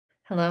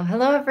Hello,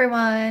 hello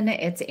everyone.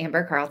 It's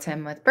Amber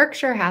Carlton with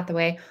Berkshire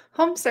Hathaway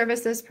Home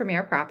Services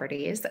Premier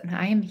Properties, and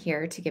I am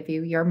here to give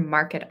you your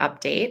market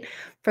update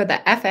for the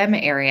FM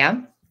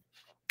area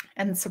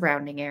and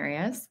surrounding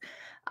areas.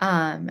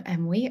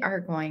 And we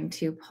are going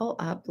to pull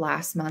up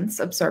last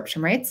month's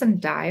absorption rates and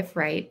dive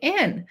right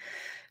in.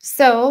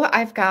 So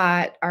I've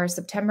got our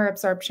September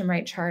absorption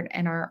rate chart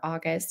and our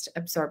August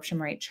absorption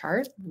rate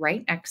chart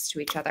right next to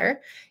each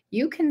other.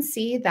 You can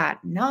see that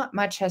not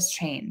much has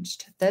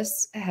changed.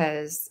 This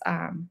has,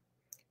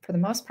 for the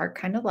most part,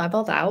 kind of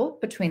leveled out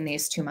between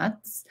these 2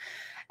 months.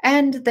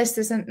 And this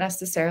isn't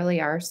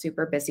necessarily our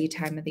super busy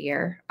time of the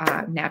year,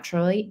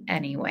 naturally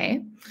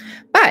anyway.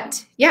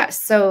 But yes,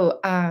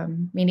 so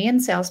median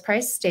sales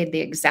price stayed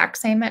the exact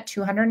same at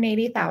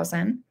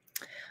 280,000.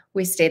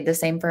 We stayed the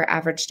same for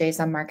average days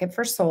on market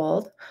for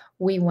sold.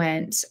 We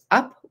went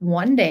up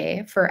 1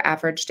 day for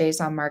average days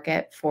on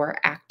market for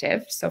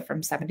active, so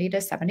from 70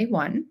 to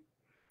 71.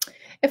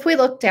 If we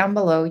look down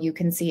below, you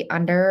can see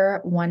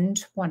under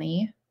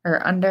 120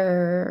 or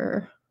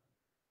under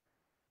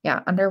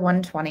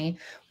 120.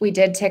 We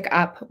did tick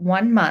up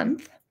 1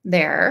 month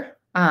there,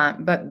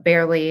 but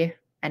barely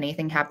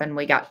anything happened.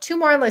 We got 2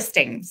 more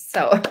listings,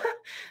 so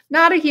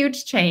not a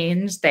huge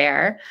change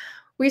there.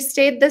 We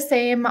stayed the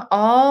same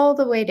all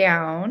the way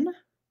down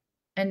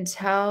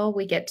until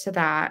we get to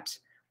that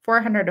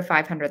 400 to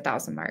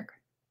 500,000 mark.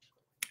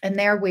 And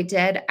there we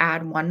did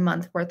add 1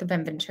 month worth of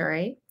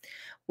inventory.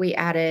 We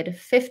added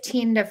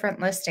 15 different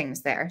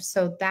listings there.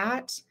 So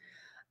that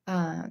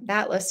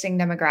listing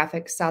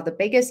demographic saw the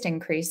biggest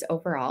increase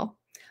overall.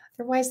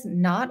 Otherwise,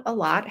 not a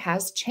lot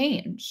has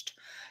changed.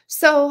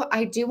 So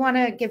I do want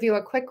to give you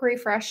a quick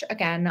refresh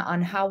again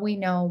on how we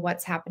know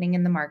what's happening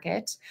in the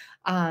market.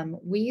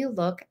 We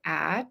look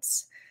at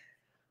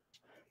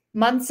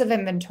months of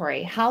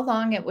inventory, how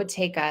long it would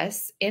take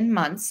us in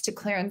months to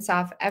clearance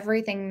off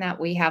everything that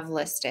we have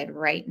listed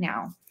right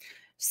now.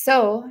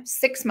 So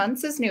 6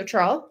 months is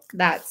neutral.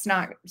 That's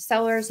not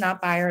sellers,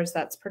 not buyers.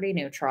 That's pretty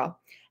neutral.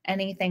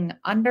 Anything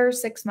under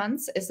 6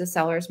 months is the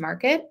seller's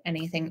market.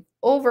 Anything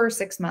over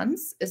 6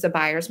 months is a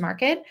buyer's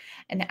market.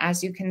 And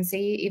as you can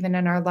see, even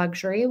in our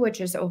luxury,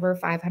 which is over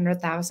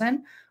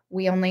 500,000,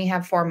 we only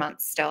have 4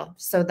 months still.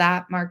 So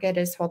that market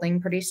is holding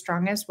pretty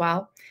strong as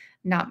well.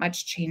 Not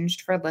much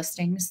changed for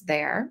listings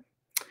there.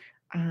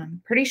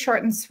 Pretty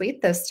short and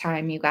sweet this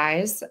time, you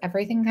guys.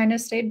 Everything kind of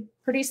stayed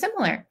pretty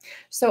similar.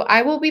 So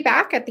I will be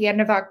back at the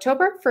end of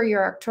October for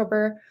your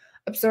October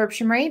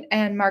absorption rate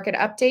and market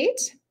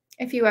update.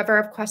 If you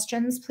ever have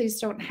questions,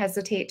 please don't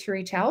hesitate to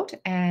reach out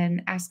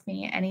and ask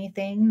me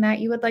anything that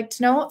you would like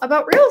to know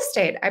about real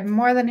estate. I'm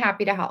more than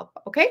happy to help.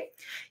 Okay.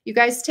 You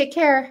guys take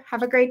care.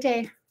 Have a great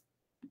day.